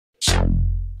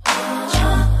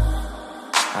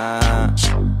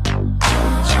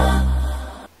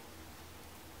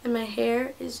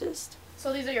these just...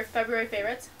 So these are your February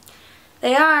favorites?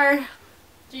 They are.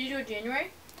 Did you do a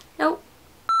January? Nope.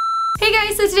 Hey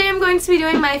guys, so today I'm going to be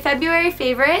doing my February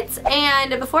favorites,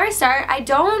 and before I start, I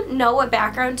don't know what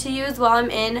background to use while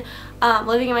I'm in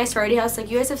living in my sorority house.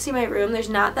 Like, you guys have seen my room, there's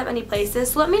not that many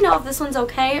places, so let me know if this one's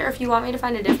okay or if you want me to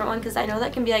find a different one, because I know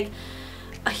that can be like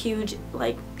a huge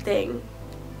like thing.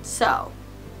 So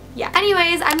yeah,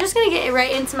 anyways, I'm just gonna get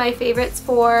right into my favorites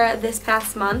for this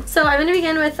past month. So I'm gonna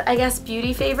begin with, I guess,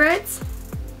 beauty favorites.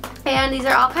 And these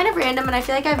are all kind of random, and I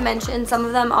feel like I've mentioned some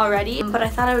of them already, but I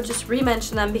thought I would just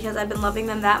re-mention them because I've been loving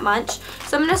them that much.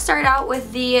 So I'm going to start out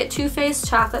with the Too Faced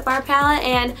Chocolate Bar Palette,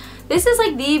 and this is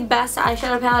like the best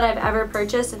eyeshadow palette I've ever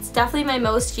purchased. It's definitely my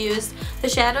most used. The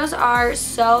shadows are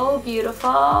so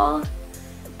beautiful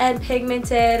and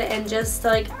pigmented, and just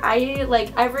like, I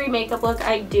like every makeup look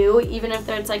I do, even if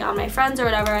it's like on my friends or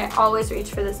whatever, I always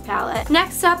reach for this palette.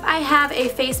 Next up, I have a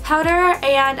face powder,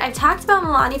 and I've talked about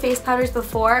Milani face powders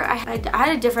before. I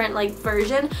had a different like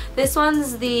version. This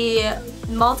one's the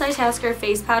multitasker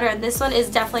face powder, and this one is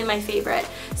definitely my favorite.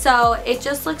 So it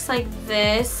just looks like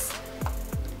this.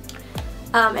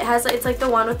 It's like the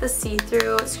one with the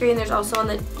see-through screen. There's also one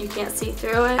that you can't see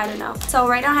through it. I don't know. So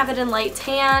right now I have it in light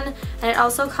tan, and it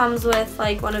also comes with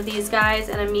like one of these guys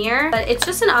and a mirror. But it's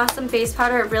just an awesome face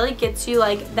powder. It really gets you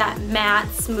like that matte,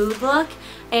 smooth look,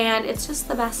 and it's just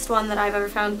the best one that I've ever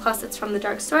found. Plus, it's from the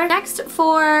drugstore. Next,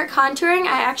 for contouring,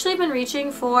 I actually have been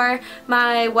reaching for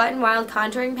my Wet n Wild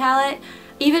contouring palette.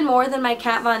 Even more than my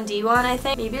Kat Von D one, I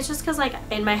think. Maybe it's just because like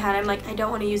in my head I'm like, I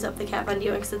don't want to use up the Kat Von D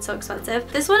one because it's so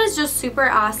expensive. This one is just super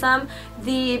awesome.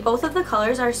 Both of the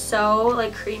colors are so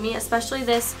like creamy, especially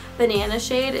this banana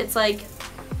shade. It's like,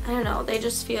 I don't know, they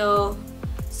just feel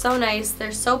so nice.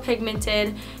 They're so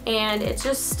pigmented, and it's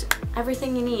just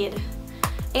everything you need.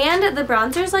 And the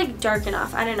bronzer's like dark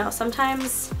enough. I don't know,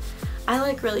 sometimes I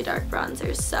like really dark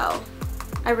bronzers, so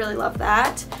I really love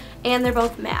that. And they're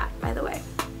both matte, by the way.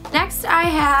 Next, I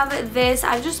have this.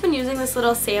 I've just been using this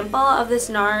little sample of this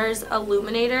NARS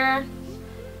Illuminator.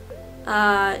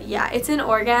 Yeah, it's an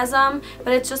Orgasm,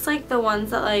 but it's just like the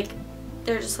ones that like,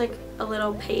 they're just like a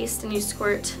little paste and you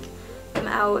squirt them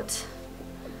out.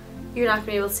 You're not going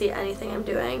to be able to see anything I'm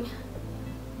doing.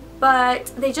 But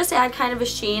they just add kind of a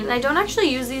sheen, and I don't actually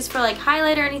use these for like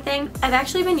highlight or anything. I've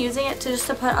actually been using it to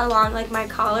put along like my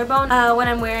collarbone when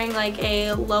I'm wearing like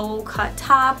a low cut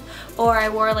top, or I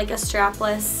wore like a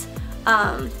strapless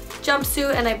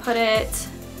jumpsuit and I put it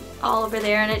all over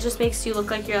there, and it just makes you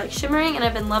look like you're like shimmering, and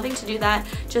I've been loving to do that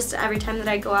just every time that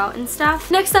I go out and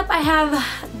stuff. Next up, I have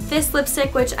this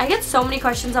lipstick, which I get so many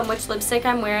questions on which lipstick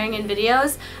I'm wearing in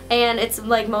videos, and it's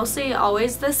like mostly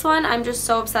always this one. I'm just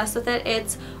so obsessed with it.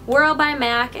 It's Whirl by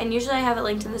MAC, and usually I have it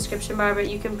linked in the description bar, but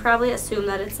you can probably assume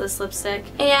that it's this lipstick.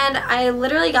 And I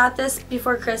literally got this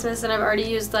before Christmas, and I've already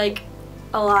used like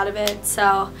a lot of it,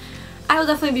 so I will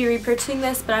definitely be repurchasing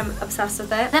this, but I'm obsessed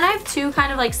with it. Then I have two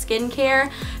kind of like skincare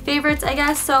favorites, I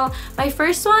guess. So my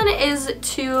first one is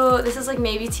this is like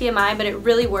maybe TMI, but it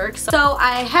really works. So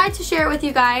I had to share it with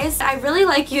you guys. I really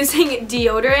like using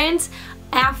deodorant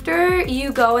after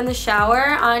you go in the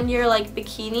shower on your like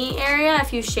bikini area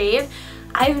if you shave.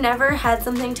 I've never had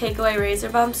something take away razor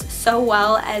bumps so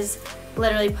well as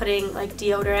literally putting like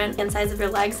deodorant insides of your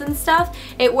legs and stuff.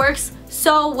 It works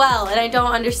so well, and I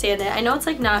don't understand it. I know it's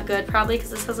like not good, probably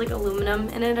because this has like aluminum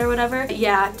in it or whatever. But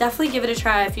yeah, definitely give it a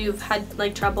try if you've had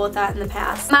like trouble with that in the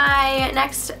past. My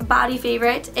next body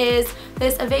favorite is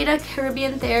this Aveda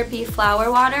Caribbean Therapy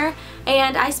Flower Water,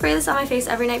 and I spray this on my face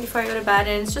every night before I go to bed,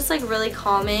 and it's just like really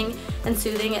calming and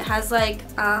soothing. It has like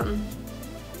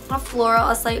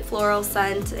a slight floral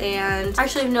scent, and I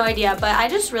actually have no idea, but I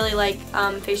just really like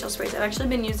facial sprays. I've actually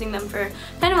been using them for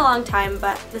kind of a long time,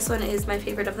 but this one is my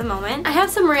favorite of the moment. I have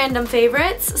some random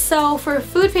favorites. So for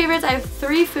food favorites, I have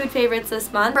 3 food favorites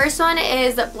this month. First one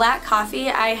is black coffee.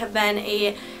 I have been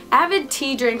a avid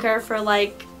tea drinker for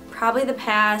like probably the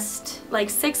past like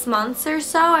 6 months or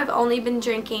so. I've only been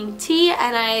drinking tea,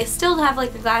 and I still have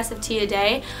like a glass of tea a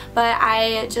day, but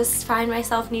I just find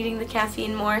myself needing the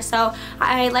caffeine more. So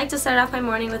I like to start off my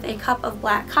morning with a cup of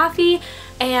black coffee,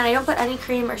 and I don't put any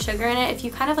cream or sugar in it. If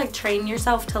you kind of like train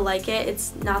yourself to like it,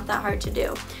 it's not that hard to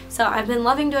do. So I've been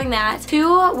loving doing that.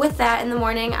 2, with that in the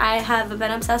morning, I have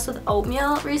been obsessed with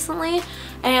oatmeal recently,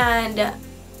 and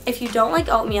if you don't like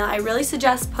oatmeal, I really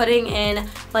suggest putting in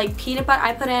like peanut butter.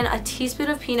 I put in a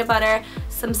teaspoon of peanut butter,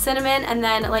 some cinnamon, and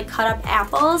then like cut up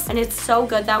apples, and it's so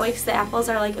good that way because the apples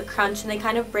are like a crunch and they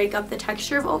kind of break up the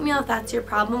texture of oatmeal if that's your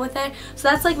problem with it. So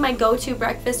that's like my go-to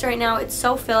breakfast right now. It's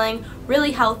so filling,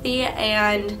 really healthy,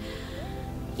 and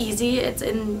easy. It's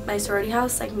in my sorority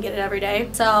house. I can get it every day.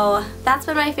 So that's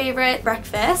been my favorite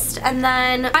breakfast. And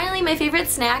then finally my favorite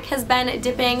snack has been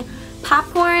dipping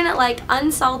popcorn, like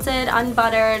unsalted,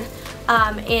 unbuttered,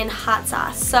 in hot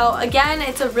sauce. So again,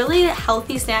 it's a really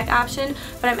healthy snack option,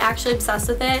 but I'm actually obsessed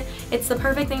with it. It's the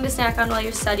perfect thing to snack on while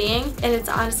you're studying, and it's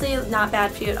honestly not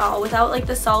bad for you at all without like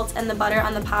the salt and the butter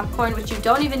on the popcorn, which you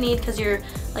don't even need because you're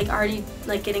like already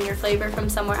like getting your flavor from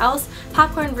somewhere else.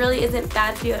 Popcorn really isn't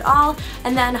bad for you at all,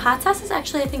 and then hot sauce is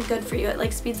actually I think good for you. It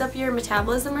like speeds up your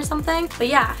metabolism or something. But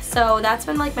yeah, so that's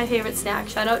been like my favorite snack.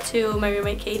 Shout out to my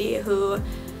roommate Katie who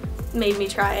made me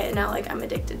try it, and now like I'm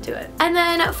addicted to it. And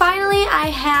then finally I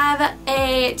have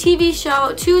a TV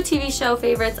show, 2 TV show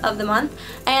favorites of the month,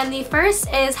 and the first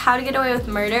is How to Get Away with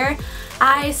Murder.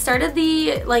 I started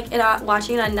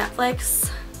watching it on Netflix,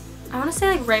 I want to say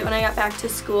like right when I got back to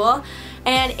school,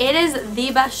 and it is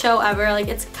the best show ever. Like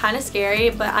it's kind of scary,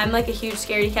 but I'm like a huge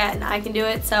scaredy cat and I can do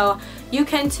it, so you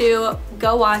can too.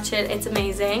 Go watch it, it's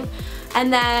amazing.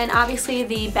 And then obviously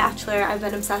The Bachelor I've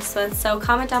been obsessed with, so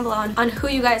comment down below on who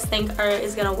you guys think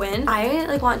is gonna win. I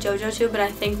like want JoJo to, but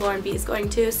I think Lauren B is going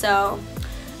to, so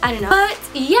I don't know. But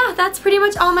yeah, that's pretty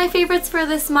much all my favorites for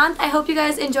this month. I hope you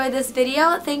guys enjoyed this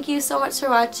video. Thank you so much for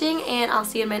watching, and I'll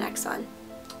see you in my next one.